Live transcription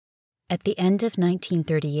At the end of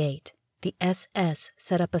 1938, the SS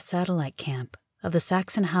set up a satellite camp of the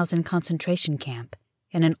Sachsenhausen concentration camp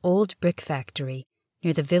in an old brick factory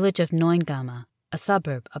near the village of Neuengamme, a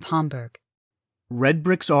suburb of Hamburg. Red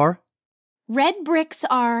bricks are? Red bricks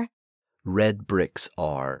are. Red bricks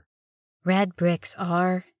are. Red bricks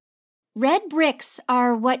are. Red bricks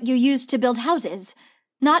are what you use to build houses.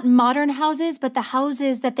 Not modern houses, but the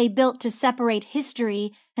houses that they built to separate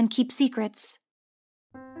history and keep secrets.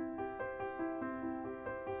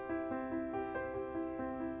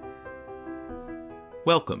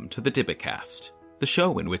 Welcome to the Dybbukcast, the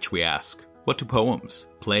show in which we ask, what do poems,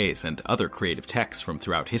 plays, and other creative texts from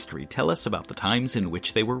throughout history tell us about the times in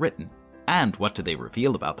which they were written? And what do they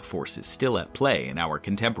reveal about the forces still at play in our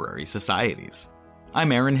contemporary societies?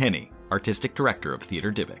 I'm Aaron Henney, Artistic Director of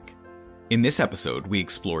Theatre Dybbuk. In this episode, we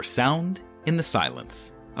explore Sound in the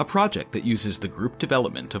Silence, a project that uses the group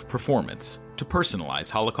development of performance to personalize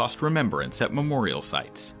Holocaust remembrance at memorial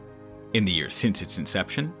sites. In the years since its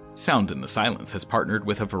inception, Sound in the Silence has partnered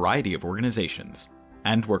with a variety of organizations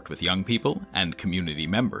and worked with young people and community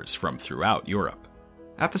members from throughout Europe.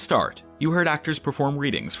 At the start, you heard actors perform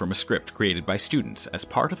readings from a script created by students as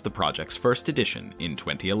part of the project's first edition in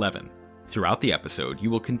 2011. Throughout the episode,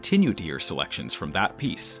 you will continue to hear selections from that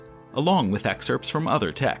piece, along with excerpts from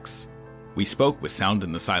other texts. We spoke with Sound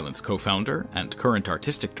in the Silence co-founder and current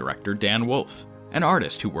artistic director Dan Wolf, an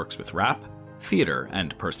artist who works with rap, theater,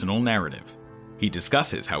 and personal narrative. He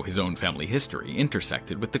discusses how his own family history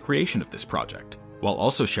intersected with the creation of this project, while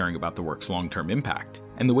also sharing about the work's long-term impact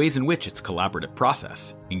and the ways in which its collaborative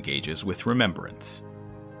process engages with remembrance.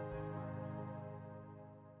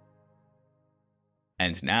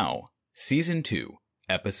 And now, Season 2,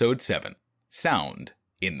 Episode 7, Sound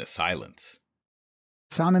in the Silence.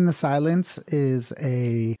 Sound in the Silence is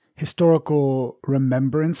a historical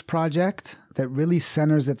remembrance project that really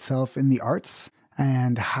centers itself in the arts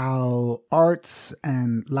and how arts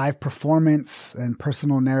and live performance and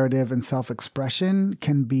personal narrative and self-expression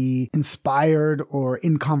can be inspired or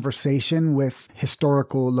in conversation with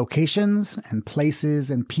historical locations and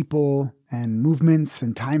places and people and movements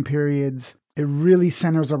and time periods. It really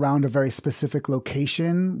centers around a very specific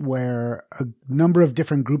location where a number of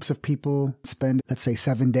different groups of people spend, let's say,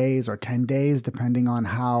 7 days or 10 days, depending on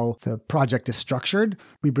how the project is structured.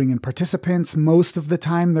 We bring in participants. Most of the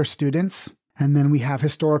time, they're students. And then we have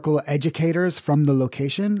historical educators from the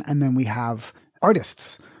location. And then we have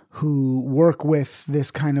artists who work with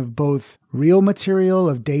this kind of both real material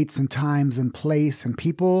of dates and times and place and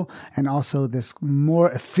people, and also this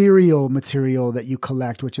more ethereal material that you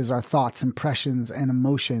collect, which is our thoughts, impressions, and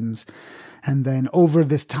emotions. And then over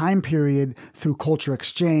this time period, through culture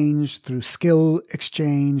exchange, through skill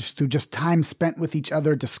exchange, through just time spent with each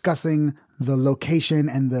other discussing the location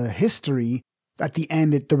and the history, at the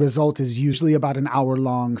end, the result is usually about an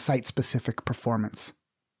hour-long site-specific performance.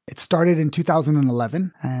 It started in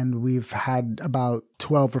 2011, and we've had about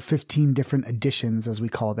 12 or 15 different editions, as we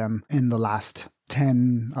call them, in the last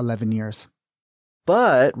 10, 11 years.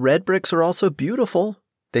 But red bricks are also beautiful.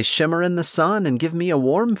 They shimmer in the sun and give me a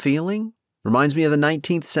warm feeling. Reminds me of the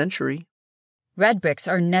 19th century. Red bricks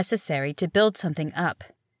are necessary to build something up,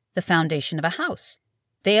 the foundation of a house.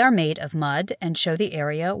 They are made of mud and show the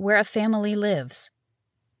area where a family lives.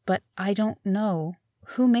 But I don't know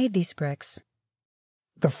who made these bricks.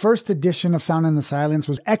 The first edition of Sound in the Silence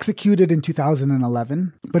was executed in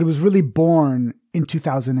 2011, but it was really born in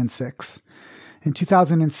 2006. In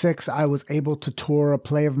 2006, I was able to tour a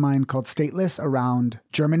play of mine called Stateless around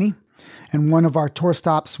Germany. And one of our tour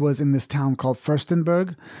stops was in this town called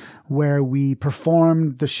Fürstenberg, where we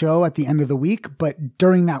performed the show at the end of the week. But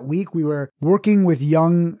during that week, we were working with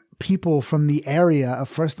young people from the area of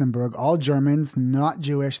Fürstenberg, all Germans, not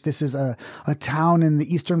Jewish. This is a town in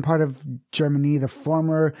the eastern part of Germany, the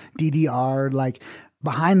former DDR, like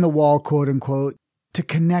behind the wall, quote unquote. To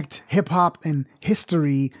connect hip hop and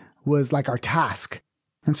history was like our task.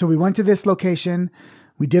 And so we went to this location,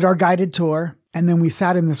 we did our guided tour, and then we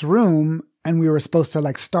sat in this room and we were supposed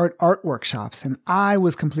to start art workshops. And I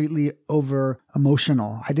was completely over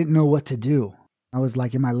emotional. I didn't know what to do. I was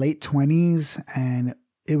in my late 20s, and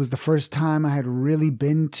it was the first time I had really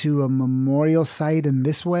been to a memorial site in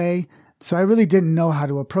this way. So I really didn't know how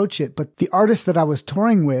to approach it. But the artist that I was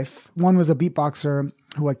touring with, one was a beatboxer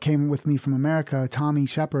who came with me from America, Tommy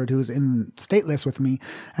Shepard, who was in Stateless with me.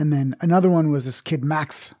 And then another one was this kid,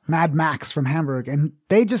 Mad Max from Hamburg. And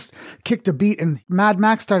they just kicked a beat, and Mad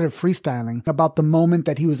Max started freestyling about the moment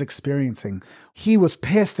that he was experiencing. He was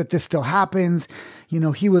pissed that this still happens. You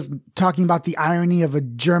know, he was talking about the irony of a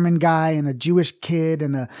German guy and a Jewish kid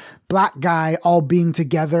and a black guy all being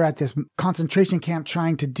together at this concentration camp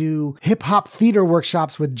trying to do hip hop theater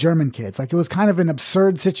workshops with German kids. Like, it was kind of an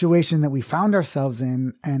absurd situation that we found ourselves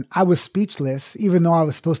in. And I was speechless, even though I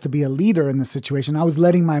was supposed to be a leader in the situation. I was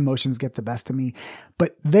letting my emotions get the best of me.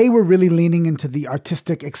 But they were really leaning into the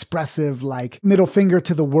artistic, expressive, like middle finger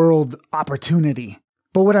to the world opportunity.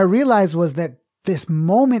 But what I realized was that this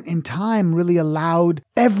moment in time really allowed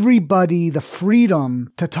everybody the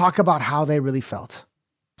freedom to talk about how they really felt.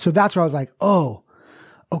 So that's where I was like, oh,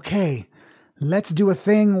 okay, let's do a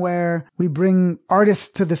thing where we bring artists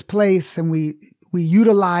to this place and we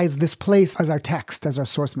utilize this place as our text, as our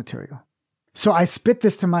source material. So I spit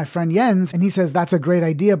this to my friend Jens, and he says, that's a great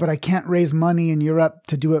idea, but I can't raise money in Europe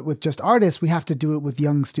to do it with just artists. We have to do it with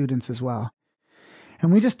young students as well.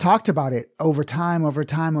 And we just talked about it over time.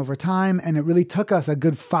 And it really took us a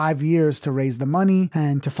good 5 years to raise the money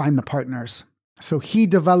and to find the partners. So he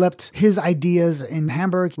developed his ideas in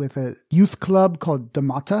Hamburg with a youth club called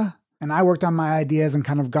Demata. And I worked on my ideas and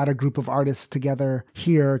kind of got a group of artists together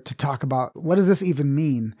here to talk about what does this even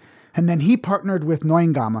mean? And then he partnered with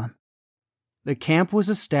Neuengamme. The camp was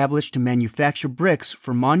established to manufacture bricks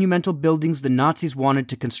for monumental buildings the Nazis wanted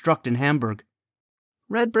to construct in Hamburg.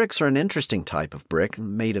 Red bricks are an interesting type of brick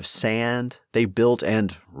made of sand. They built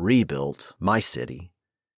and rebuilt my city.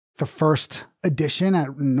 The first edition at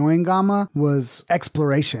Neuengamme was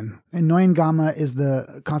exploration. And Neuengamme is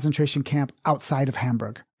the concentration camp outside of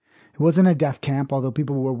Hamburg. It wasn't a death camp, although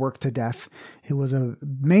people were worked to death. It was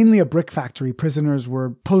mainly a brick factory. Prisoners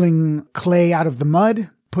were pulling clay out of the mud,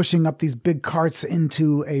 pushing up these big carts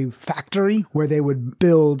into a factory where they would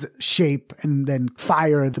build, shape, and then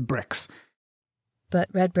fire the bricks. But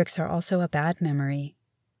red bricks are also a bad memory.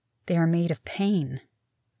 They are made of pain.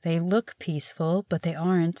 They look peaceful, but they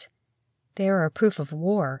aren't. They are a proof of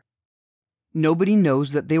war. Nobody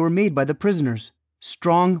knows that they were made by the prisoners.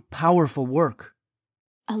 Strong, powerful work.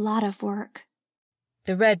 A lot of work.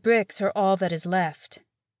 The red bricks are all that is left.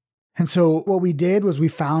 And so what we did was we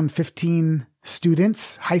found 15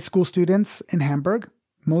 students, high school students in Hamburg,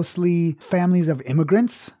 mostly families of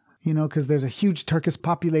immigrants, because there's a huge Turkish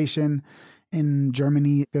population in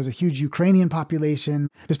Germany. There's a huge Ukrainian population.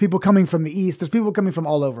 There's people coming from the East. There's people coming from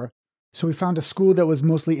all over. So we found a school that was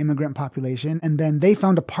mostly immigrant population. And then they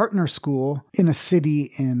found a partner school in a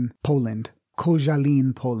city in Poland,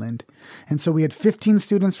 Koszalin, Poland. And so we had 15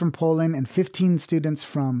 students from Poland and 15 students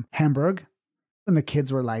from Hamburg. And the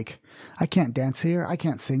kids were like, I can't dance here. I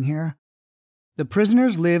can't sing here. The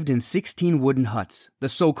prisoners lived in 16 wooden huts, the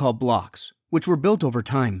so-called blocks, which were built over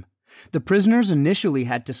time. The prisoners initially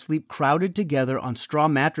had to sleep crowded together on straw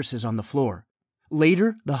mattresses on the floor.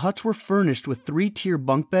 Later, the huts were furnished with 3-tier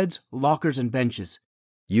bunk beds, lockers, and benches.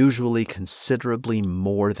 Usually considerably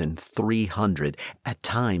more than 300, at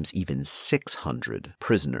times even 600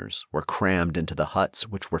 prisoners were crammed into the huts,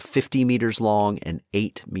 which were 50 meters long and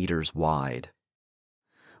 8 meters wide.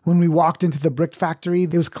 When we walked into the brick factory,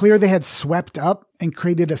 it was clear they had swept up and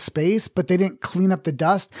created a space, but they didn't clean up the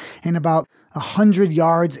dust. And about 100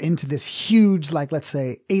 yards into this huge, let's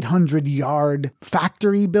say 800-yard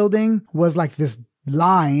factory building was like this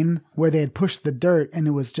line where they had pushed the dirt, and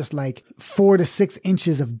it was just 4 to 6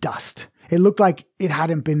 inches of dust. It looked like it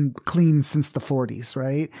hadn't been cleaned since the 40s,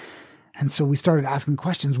 right? And so we started asking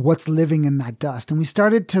questions, what's living in that dust? And we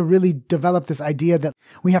started to really develop this idea that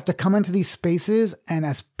we have to come into these spaces, and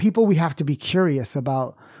as people, we have to be curious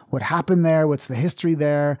about what happened there, what's the history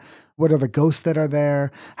there, what are the ghosts that are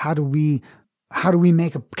there, how do we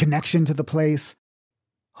make a connection to the place?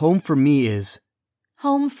 Home for me is.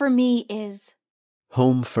 Home for me is.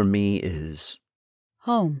 Home for me is.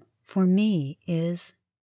 Home for me is.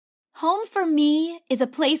 Home for me is a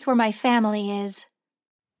place where my family is.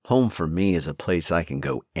 Home for me is a place I can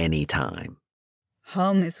go anytime.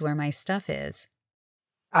 Home is where my stuff is.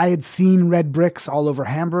 I had seen red bricks all over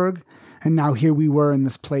Hamburg, and now here we were in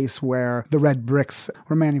this place where the red bricks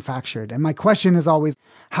were manufactured. And my question is always,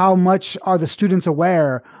 how much are the students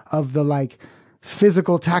aware of the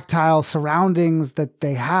physical, tactile surroundings that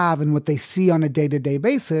they have and what they see on a day-to-day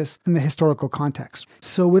basis in the historical context?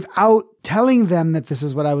 So without telling them that this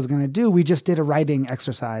is what I was going to do, we just did a writing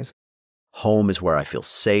exercise. Home is where I feel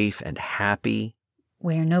safe and happy.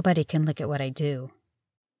 Where nobody can look at what I do.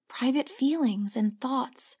 Private feelings and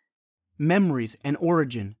thoughts. Memories and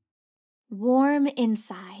origin. Warm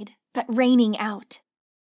inside, but raining out.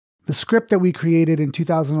 The script that we created in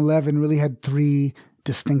 2011 really had 3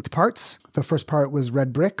 distinct parts. The first part was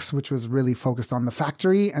Red Bricks, which was really focused on the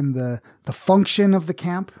factory and the function of the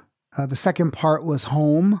camp. The second part was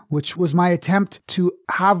Home, which was my attempt to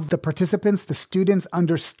have the participants, the students,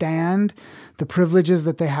 understand the privileges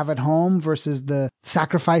that they have at home versus the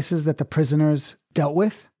sacrifices that the prisoners dealt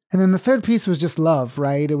with. And then the third piece was just love,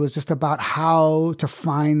 right? It was just about how to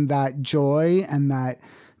find that joy and that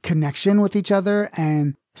connection with each other.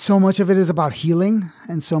 And so much of it is about healing,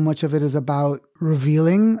 and so much of it is about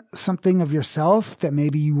revealing something of yourself that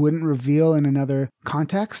maybe you wouldn't reveal in another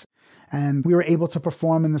context. And we were able to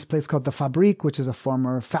perform in this place called the Fabrik, which is a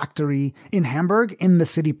former factory in Hamburg, in the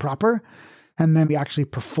city proper. And then we actually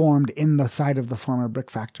performed in the side of the former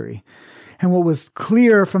brick factory. And what was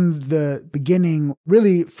clear from the beginning,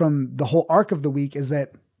 really from the whole arc of the week, is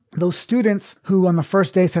that those students who on the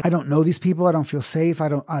first day said, I don't know these people, I don't feel safe,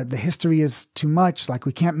 the history is too much, like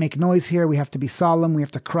we can't make noise here, we have to be solemn, we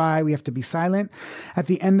have to cry, we have to be silent. At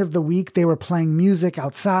the end of the week, they were playing music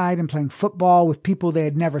outside and playing football with people they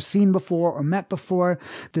had never seen before or met before.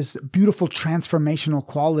 This beautiful transformational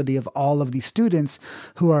quality of all of these students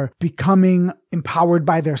who are becoming empowered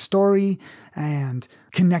by their story and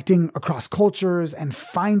connecting across cultures and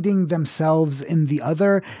finding themselves in the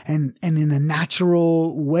other and in a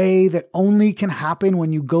natural way that only can happen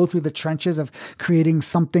when you go through the trenches of creating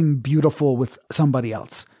something beautiful with somebody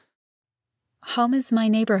else. Home is my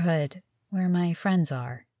neighborhood, where my friends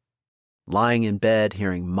are. Lying in bed,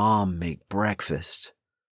 hearing Mom make breakfast.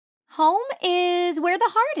 Home is where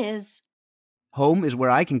the heart is. Home is where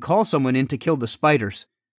I can call someone in to kill the spiders.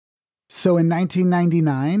 So in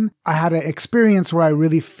 1999, I had an experience where I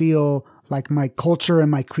really feel like my culture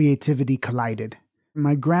and my creativity collided.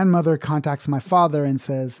 My grandmother contacts my father and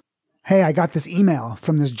says, hey, I got this email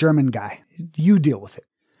from this German guy. You deal with it.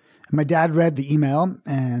 And my dad read the email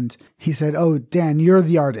and he said, oh, Dan, you're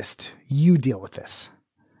the artist. You deal with this.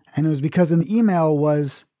 And it was because the email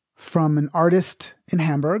was from an artist in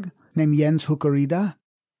Hamburg named Jens Huckerida.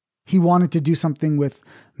 He wanted to do something with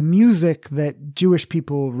music that Jewish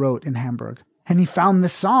people wrote in Hamburg. And he found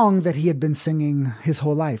this song that he had been singing his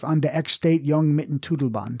whole life. An der Eck steht jung mit 'n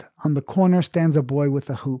Tudelband. On the corner stands a boy with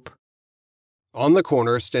a hoop. On the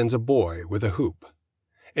corner stands a boy with a hoop.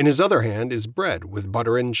 In his other hand is bread with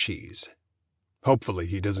butter and cheese. Hopefully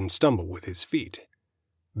he doesn't stumble with his feet.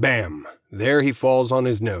 Bam! There he falls on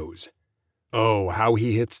his nose. Oh, how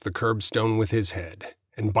he hits the curbstone with his head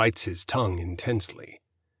and bites his tongue intensely.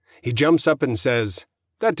 He jumps up and says,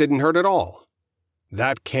 that didn't hurt at all.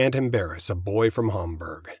 That can't embarrass a boy from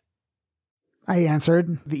Hamburg. I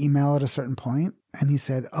answered the email at a certain point, and he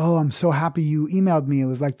said, oh, I'm so happy you emailed me. It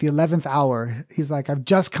was like the 11th hour. He's like, I've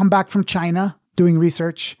just come back from China doing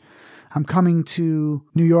research. I'm coming to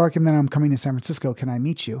New York, and then I'm coming to San Francisco. Can I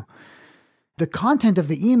meet you? The content of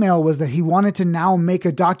the email was that he wanted to now make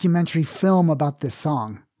a documentary film about this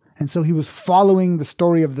song. And so he was following the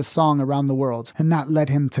story of the song around the world, and that led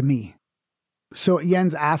him to me. So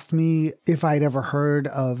Jens asked me if I'd ever heard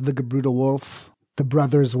of the Gebrüder Wolf, the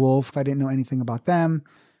Brothers Wolf. I didn't know anything about them.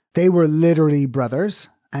 They were literally brothers,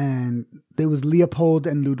 and there was Leopold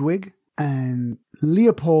and Ludwig. And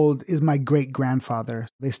Leopold is my great-grandfather.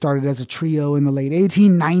 They started as a trio in the late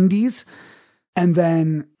 1890s. And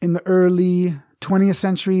then in the early 20th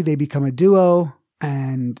century, they become a duo.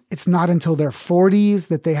 And it's not until their 40s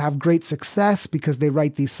that they have great success because they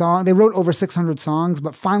write these songs. They wrote over 600 songs,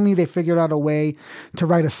 but finally they figured out a way to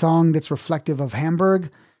write a song that's reflective of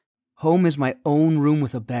Hamburg. Home is my own room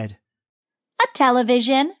with a bed. A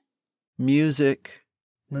television. Music.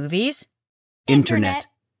 Movies? Internet.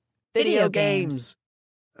 Video games.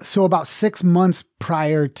 So about 6 months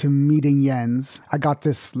prior to meeting Jens, I got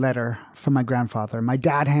this letter from my grandfather. My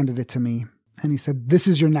dad handed it to me, and he said, this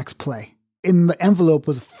is your next play. In the envelope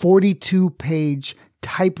was a 42-page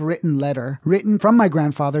typewritten letter written from my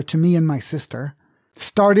grandfather to me and my sister.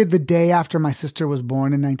 Started the day after my sister was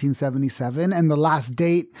born in 1977, and the last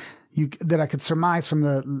date that I could surmise from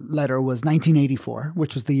the letter was 1984,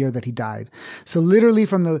 which was the year that he died. So literally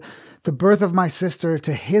from the birth of my sister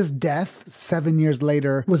to his death 7 years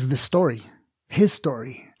later was the story, his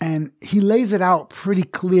story. And he lays it out pretty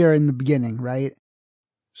clear in the beginning, right?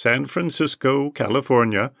 San Francisco,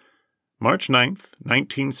 California, March 9th,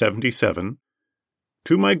 1977.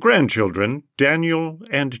 To my grandchildren, Daniel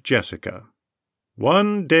and Jessica.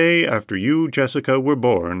 One day after you, Jessica, were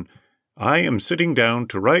born, I am sitting down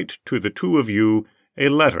to write to the two of you a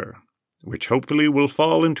letter, which hopefully will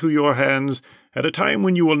fall into your hands at a time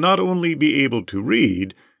when you will not only be able to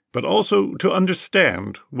read, but also to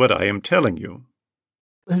understand what I am telling you.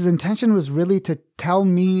 His intention was really to tell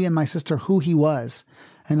me and my sister who he was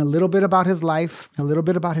and a little bit about his life, a little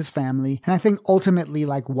bit about his family, and I think ultimately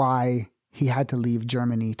like why he had to leave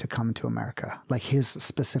Germany to come to America, like his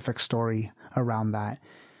specific story around that.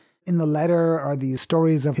 In the letter are these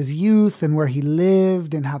stories of his youth and where he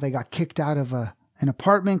lived and how they got kicked out of an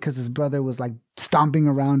apartment because his brother was like stomping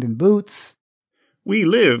around in boots. We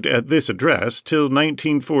lived at this address till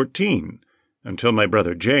 1914, until my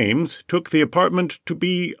brother James took the apartment to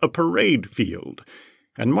be a parade field,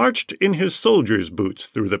 and marched in his soldier's boots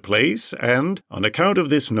through the place, and, on account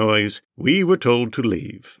of this noise, we were told to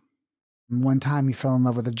leave. One time he fell in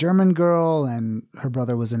love with a German girl, and her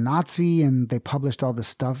brother was a Nazi, and they published all this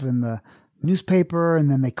stuff in the newspaper,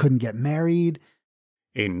 and then they couldn't get married.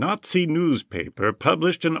 A Nazi newspaper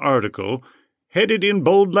published an article headed in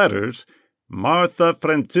bold letters, "Martha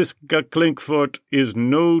Franziska Klinkfurt is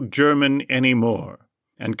no German anymore,"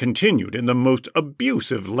 and continued in the most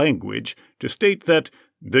abusive language to state that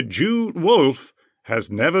the Jew Wolf has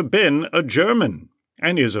never been a German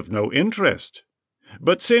and is of no interest.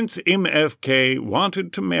 But since MFK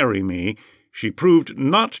wanted to marry me, she proved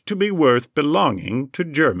not to be worth belonging to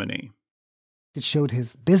Germany. It showed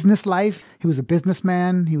his business life. He was a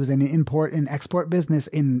businessman. He was in an import and export business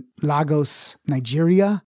in Lagos,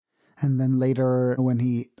 Nigeria. And then later, when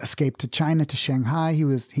he escaped to China, to Shanghai,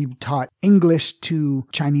 he taught English to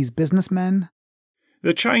Chinese businessmen.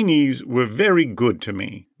 The Chinese were very good to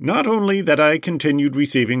me. Not only that I continued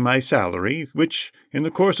receiving my salary, which in the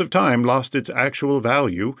course of time lost its actual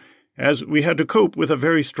value, as we had to cope with a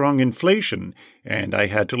very strong inflation, and I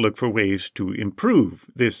had to look for ways to improve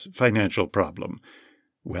this financial problem.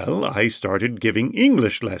 Well, I started giving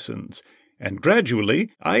English lessons, and gradually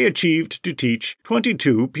I achieved to teach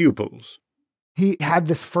 22 pupils. He had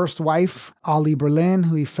this first wife, Ollie Berlin,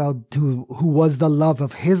 who was the love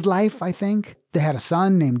of his life, I think. They had a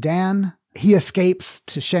son named Dan. He escapes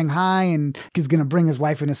to Shanghai and is going to bring his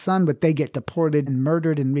wife and his son, but they get deported and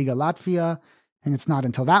murdered in Riga, Latvia. And it's not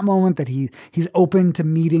until that moment that he's open to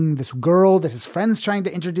meeting this girl that his friend's trying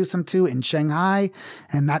to introduce him to in Shanghai.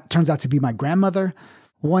 And that turns out to be my grandmother.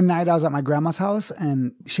 One night I was at my grandma's house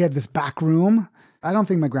and she had this back room. I don't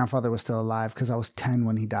think my grandfather was still alive because I was 10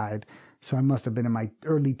 when he died. So I must have been in my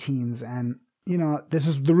early teens. And, this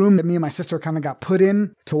is the room that me and my sister kind of got put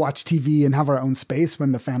in to watch TV and have our own space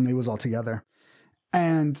when the family was all together.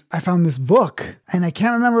 And I found this book, and I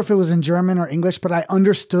can't remember if it was in German or English, but I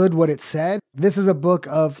understood what it said. This is a book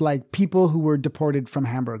of like people who were deported from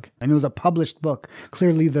Hamburg. And it was a published book.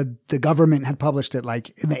 Clearly the government had published it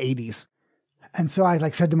like in the 80s. And so I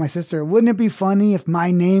said to my sister, wouldn't it be funny if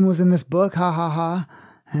my name was in this book? Ha ha ha.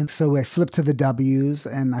 And so I flipped to the W's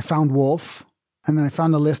and I found Wolf. And then I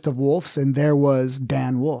found a list of wolves and there was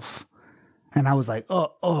Dan Wolf. And I was like,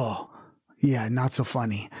 oh, yeah, not so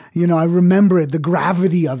funny. I remember it, the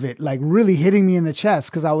gravity of it, like really hitting me in the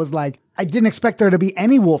chest. Cause I was like, I didn't expect there to be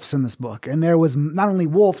any wolves in this book. And there was not only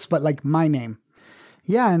wolves, but like my name.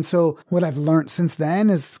 Yeah. And so what I've learned since then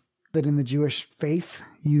is that in the Jewish faith,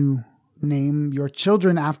 you name your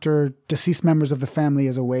children after deceased members of the family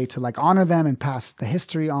as a way to like honor them and pass the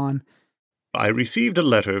history on. I received a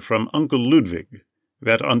letter from Uncle Ludwig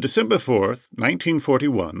that on December 4th,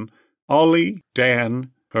 1941, Ollie,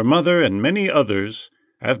 Dan, her mother, and many others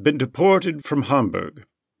have been deported from Hamburg.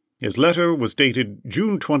 His letter was dated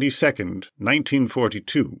June 22nd,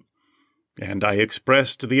 1942, and I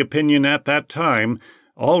expressed the opinion at that time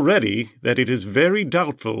already that it is very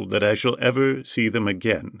doubtful that I shall ever see them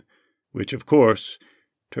again, which, of course,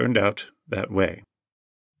 turned out that way.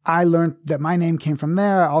 I learned that my name came from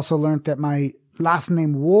there. I also learned that my last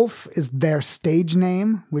name, Wolf, is their stage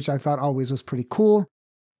name, which I thought always was pretty cool.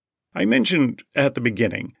 I mentioned at the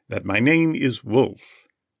beginning that my name is Wolf.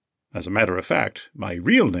 As a matter of fact, my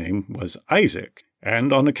real name was Isaac,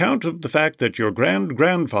 and on account of the fact that your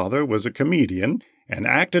grandfather was a comedian and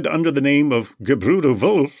acted under the name of Gebrüder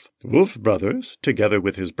Wolf, Wolf Brothers, together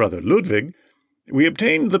with his brother Ludwig, we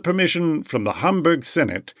obtained the permission from the Hamburg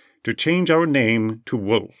Senate to change our name to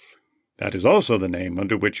Wolf. That is also the name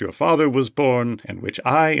under which your father was born and which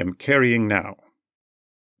I am carrying now.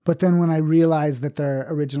 But then when I realized that their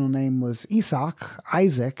original name was Isaac, I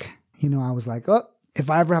was like, oh, if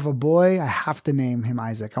I ever have a boy, I have to name him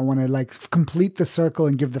Isaac. I want to complete the circle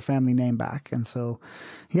and give the family name back. And so,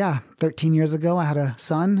 13 years ago, I had a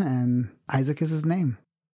son and Isaac is his name.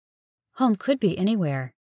 Home could be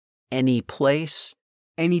anywhere. Any place.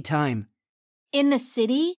 Anytime. In the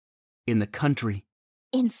city? In the country.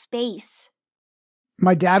 In space.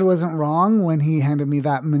 My dad wasn't wrong when he handed me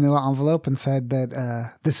that manila envelope and said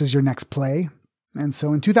that this is your next play. And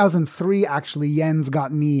so in 2003, actually, Jens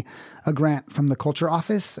got me a grant from the Culture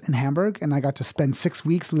Office in Hamburg, and I got to spend 6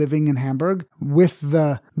 weeks living in Hamburg with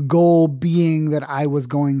the goal being that I was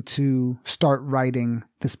going to start writing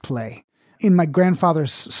this play. In my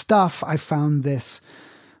grandfather's stuff, I found this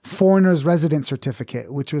foreigner's resident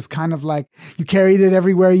certificate, which was kind of like you carried it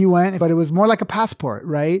everywhere you went, but it was more like a passport,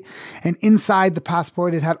 right? And inside the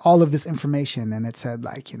passport, it had all of this information, and it said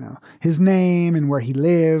like, his name and where he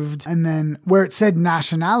lived. And then where it said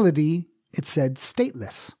nationality, it said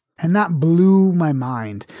stateless. And that blew my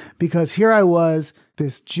mind because here I was,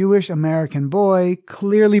 this Jewish American boy,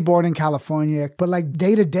 clearly born in California, but like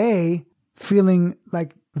day to day feeling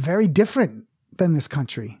like very different than this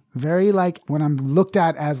country. Very like when I'm looked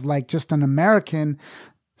at as like just an American,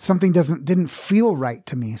 something didn't feel right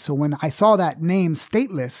to me. So when I saw that name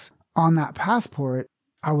stateless on that passport,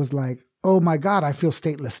 I was like, oh my God, I feel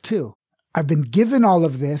stateless too. I've been given all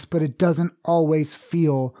of this, but it doesn't always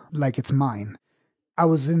feel like it's mine. I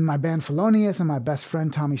was in my band Felonious and my best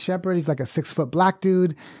friend Tommy Shepard, he's like a 6-foot black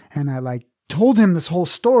dude. And I like told him this whole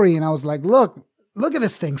story and I was like, look at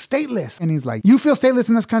this thing, stateless. And he's like, you feel stateless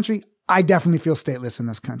in this country? I definitely feel stateless in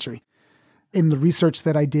this country. In the research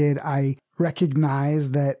that I did, I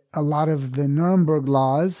recognized that a lot of the Nuremberg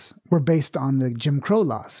laws were based on the Jim Crow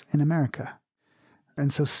laws in America.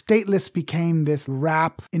 And so stateless became this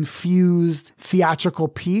rap-infused theatrical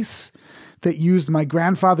piece that used my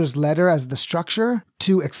grandfather's letter as the structure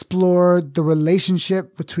to explore the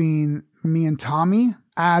relationship between me and Tommy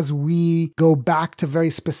as we go back to very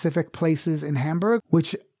specific places in Hamburg,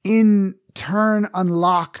 which in turn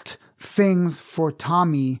unlocked things for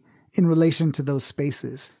Tommy in relation to those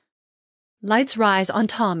spaces. Lights rise on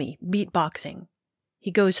Tommy, beatboxing. He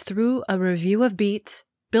goes through a review of beats,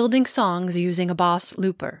 building songs using a Boss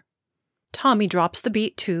looper. Tommy drops the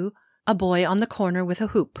beat to a boy on the corner with a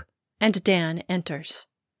hoop, and Dan enters.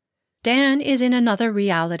 Dan is in another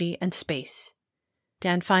reality and space.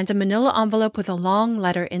 Dan finds a manila envelope with a long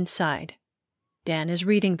letter inside. Dan is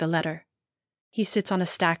reading the letter. He sits on a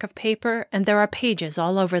stack of paper, and there are pages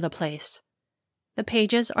all over the place. The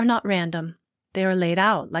pages are not random. They are laid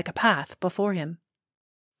out like a path before him.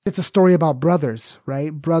 It's a story about brothers,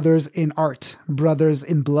 right? Brothers in art, brothers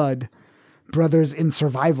in blood, brothers in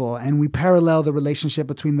survival. And we parallel the relationship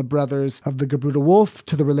between the brothers of the Gebrüder Wolf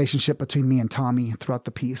to the relationship between me and Tommy throughout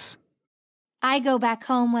the piece. I go back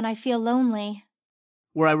home when I feel lonely.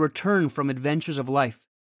 Where I return from adventures of life.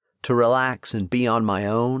 To relax and be on my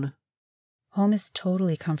own. Home is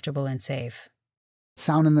totally comfortable and safe.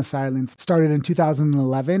 Sound in the Silence started in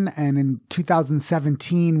 2011, and in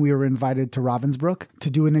 2017, we were invited to Ravensbrück to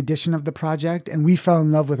do an edition of the project, and we fell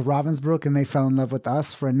in love with Ravensbrück, and they fell in love with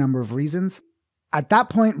us for a number of reasons. At that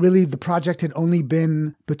point, really, the project had only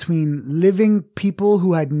been between living people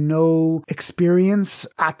who had no experience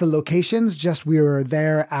at the locations, just we were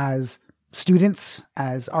there as students,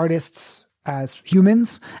 as artists, as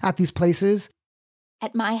humans at these places.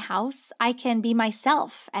 At my house, I can be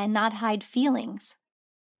myself and not hide feelings.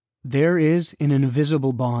 There is an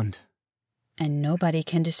invisible bond. And nobody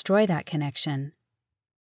can destroy that connection.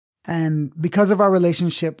 And because of our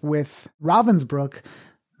relationship with Ravensbrück,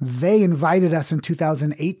 they invited us in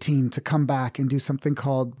 2018 to come back and do something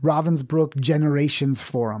called Ravensbrück Generations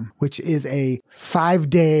Forum, which is a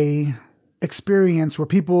 5-day experience where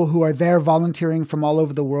people who are there volunteering from all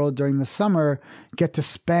over the world during the summer get to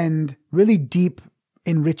spend really deep,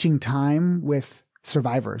 enriching time with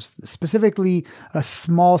survivors, specifically a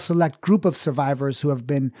small select group of survivors who have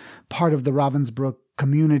been part of the Ravensbrück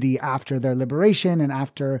community after their liberation and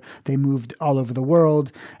after they moved all over the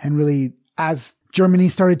world. And really, as Germany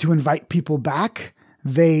started to invite people back,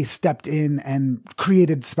 they stepped in and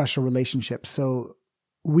created special relationships. So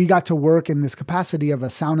we got to work in this capacity of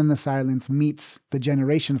a Sound in the Silence meets the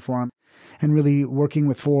Generation Forum, and really working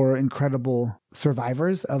with 4 incredible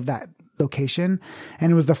survivors of that location.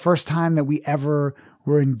 And it was the first time that we ever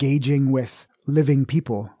were engaging with living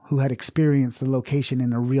people who had experienced the location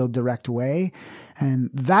in a real direct way.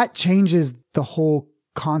 And that changes the whole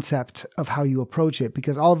concept of how you approach it,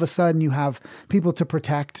 because all of a sudden you have people to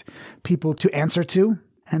protect, people to answer to,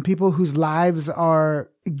 and people whose lives are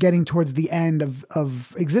getting towards the end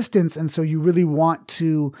of existence. And so you really want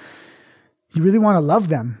to love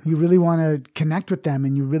them. You really want to connect with them,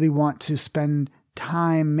 and you really want to spend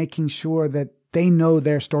time making sure that they know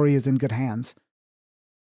their story is in good hands.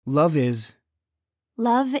 Love is.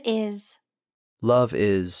 Love is. Love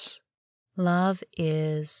is. Love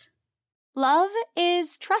is. Love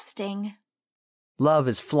is trusting. Love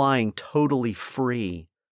is flying totally free.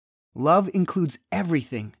 Love includes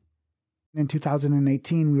everything. In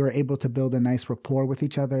 2018, we were able to build a nice rapport with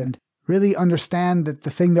each other, and really understand that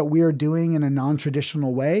the thing that we're doing in a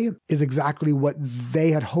non-traditional way is exactly what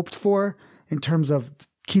they had hoped for in terms of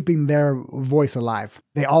keeping their voice alive.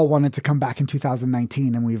 They all wanted to come back in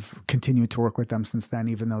 2019, and we've continued to work with them since then,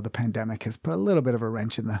 even though the pandemic has put a little bit of a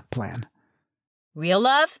wrench in the plan. Real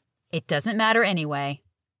love? It doesn't matter anyway.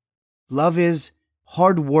 Love is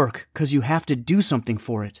hard work because you have to do something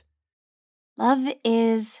for it. Love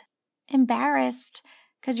is embarrassed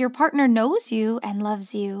because your partner knows you and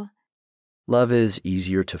loves you. Love is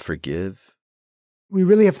easier to forgive. We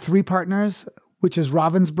really have 3 partners, which is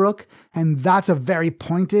Ravensbrück, and that's a very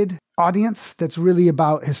pointed audience that's really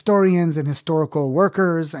about historians and historical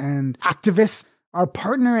workers and activists. Our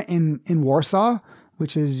partner in Warsaw,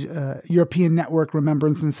 which is European Network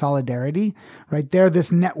Remembrance and Solidarity, right? They're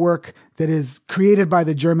this network that is created by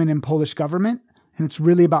the German and Polish government, and it's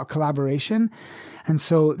really about collaboration. And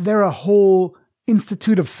so they're a whole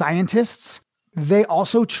institute of scientists. They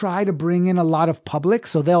also try to bring in a lot of public,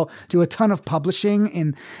 so they'll do a ton of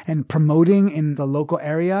publishing and promoting in the local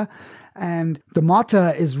area. And the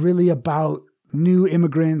Mata is really about new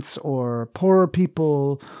immigrants or poorer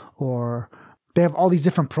people, or they have all these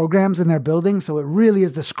different programs in their building. So it really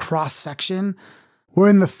is this cross section. We're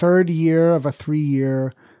in the 3rd year of a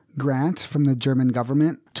 3-year grant from the German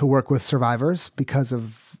government to work with survivors because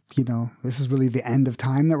of, this is really the end of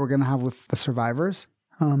time that we're going to have with the survivors.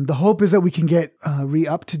 The hope is that we can get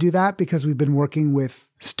re-up to do that because we've been working with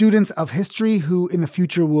students of history who in the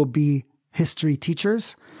future will be history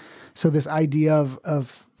teachers. So this idea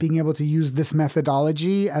of being able to use this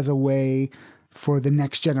methodology as a way for the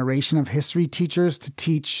next generation of history teachers to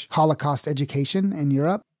teach Holocaust education in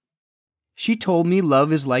Europe. She told me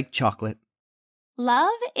love is like chocolate.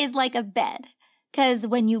 Love is like a bed, because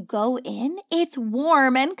when you go in, it's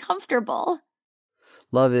warm and comfortable.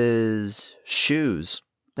 Love is shoes.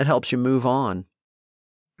 It helps you move on.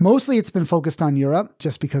 Mostly it's been focused on Europe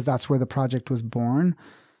just because that's where the project was born.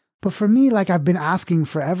 But for me, I've been asking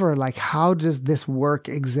forever, how does this work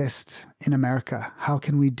exist in America? How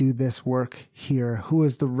can we do this work here? Who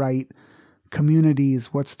is the right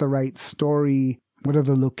communities? What's the right story? What are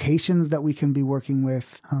the locations that we can be working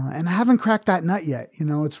with? And I haven't cracked that nut yet.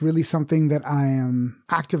 It's really something that I am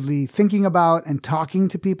actively thinking about and talking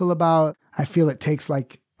to people about. I feel it takes a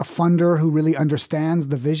funder who really understands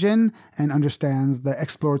the vision and understands the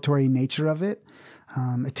exploratory nature of it.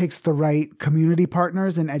 It takes the right community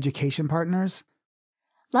partners and education partners.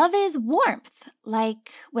 Love is warmth.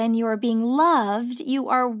 Like when you are being loved, you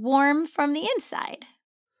are warm from the inside.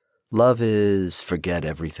 Love is forget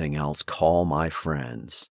everything else, call my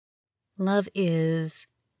friends. Love is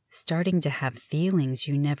starting to have feelings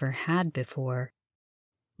you never had before.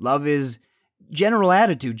 Love is general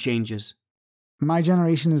attitude changes. My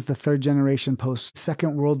generation is the 3rd generation post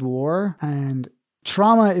Second World War, and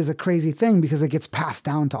trauma is a crazy thing because it gets passed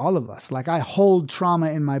down to all of us. I hold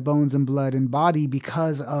trauma in my bones and blood and body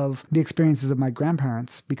because of the experiences of my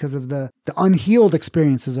grandparents, because of the unhealed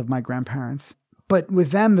experiences of my grandparents. But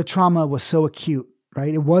with them, the trauma was so acute,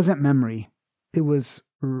 right? It wasn't memory. It was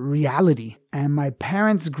reality. And my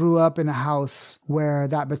parents grew up in a house where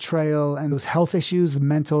that betrayal and those health issues,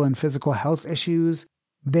 mental and physical health issues,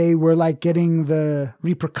 they were getting the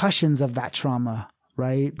repercussions of that trauma,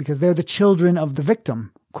 right? Because they're the children of the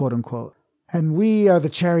victim, quote unquote. And we are the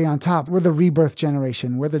cherry on top. We're the rebirth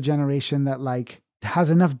generation. We're the generation that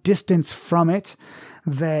has enough distance from it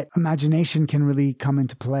that imagination can really come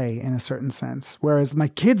into play in a certain sense. Whereas my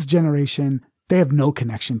kids' generation, they have no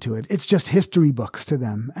connection to it. It's just history books to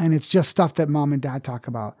them. And it's just stuff that mom and dad talk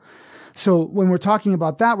about. So when we're talking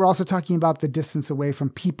about that, we're also talking about the distance away from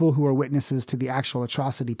people who are witnesses to the actual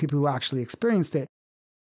atrocity, people who actually experienced it.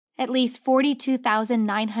 At least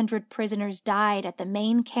 42,900 prisoners died at the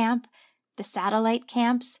main camp, the satellite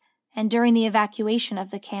camps, and during the evacuation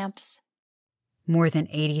of the camps. More than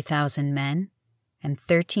 80,000 men and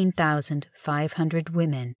 13,500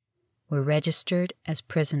 women were registered as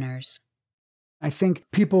prisoners. I think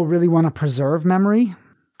people really want to preserve memory,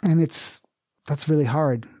 and that's really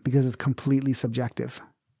hard because it's completely subjective.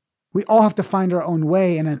 We all have to find our own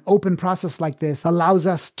way, and an open process like this allows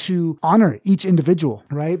us to honor each individual,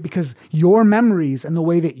 right? Because your memories and the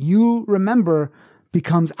way that you remember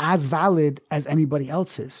becomes as valid as anybody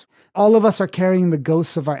else's. All of us are carrying the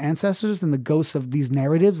ghosts of our ancestors and the ghosts of these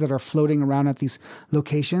narratives that are floating around at these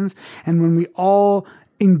locations. And when we all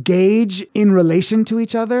engage in relation to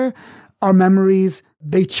each other, our memories,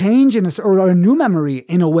 they change or a new memory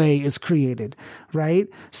in a way is created, right?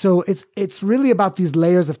 So it's really about these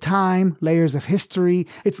layers of time, layers of history.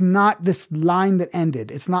 It's not this line that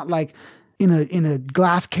ended. It's not like in a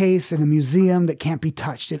glass case in a museum that can't be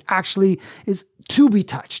touched. It actually is to be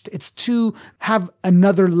touched. It's to have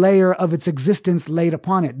another layer of its existence laid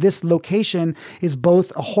upon it. This location is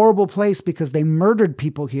both a horrible place because they murdered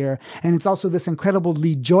people here, and it's also this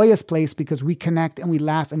incredibly joyous place because we connect and we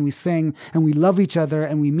laugh and we sing and we love each other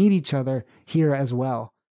and we meet each other here as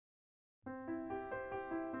well.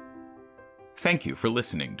 Thank you for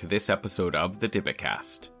listening to this episode of the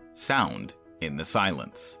Dybbukcast, Sound in the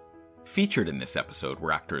Silence. Featured in this episode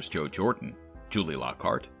were actors Joe Jordan, Julie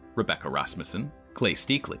Lockhart, Rebecca Rasmussen, Clay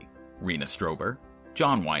Steakley, Rena Strober,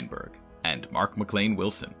 John Weinberg, and Mark McLean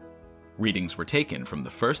Wilson. Readings were taken from the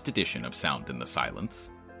first edition of Sound in the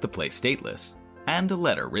Silence, the play Stateless, and a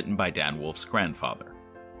letter written by Dan Wolf's grandfather.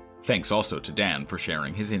 Thanks also to Dan for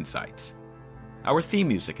sharing his insights. Our theme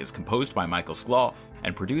music is composed by Michael Skloff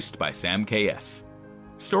and produced by Sam K.S.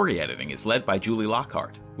 Story editing is led by Julie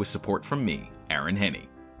Lockhart, with support from me, Aaron Henney.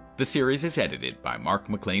 The series is edited by Mark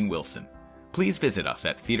McLean Wilson. Please visit us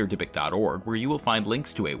at theaterdybbuk.org, where you will find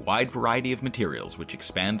links to a wide variety of materials which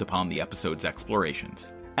expand upon the episode's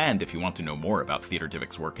explorations. And if you want to know more about Theater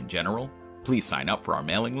Dybbuk's work in general, please sign up for our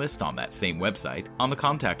mailing list on that same website on the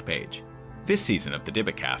contact page. This season of the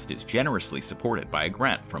Dybbukcast is generously supported by a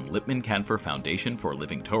grant from Lippman Canfor Foundation for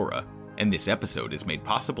Living Torah, and this episode is made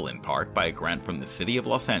possible in part by a grant from the City of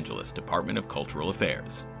Los Angeles Department of Cultural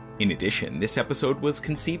Affairs. In addition, this episode was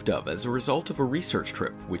conceived of as a result of a research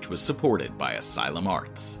trip which was supported by Asylum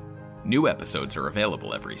Arts. New episodes are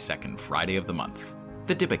available every second Friday of the month.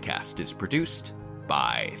 The Dybbukcast is produced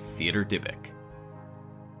by Theater Dybbuk.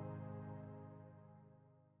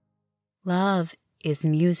 Love is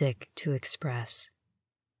music to express.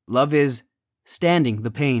 Love is standing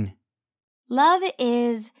the pain. Love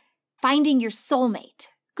is finding your soulmate.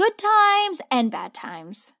 Good times and bad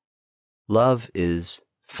times. Love is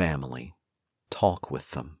family. Talk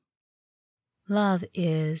with them. Love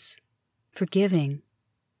is forgiving,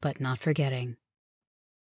 but not forgetting.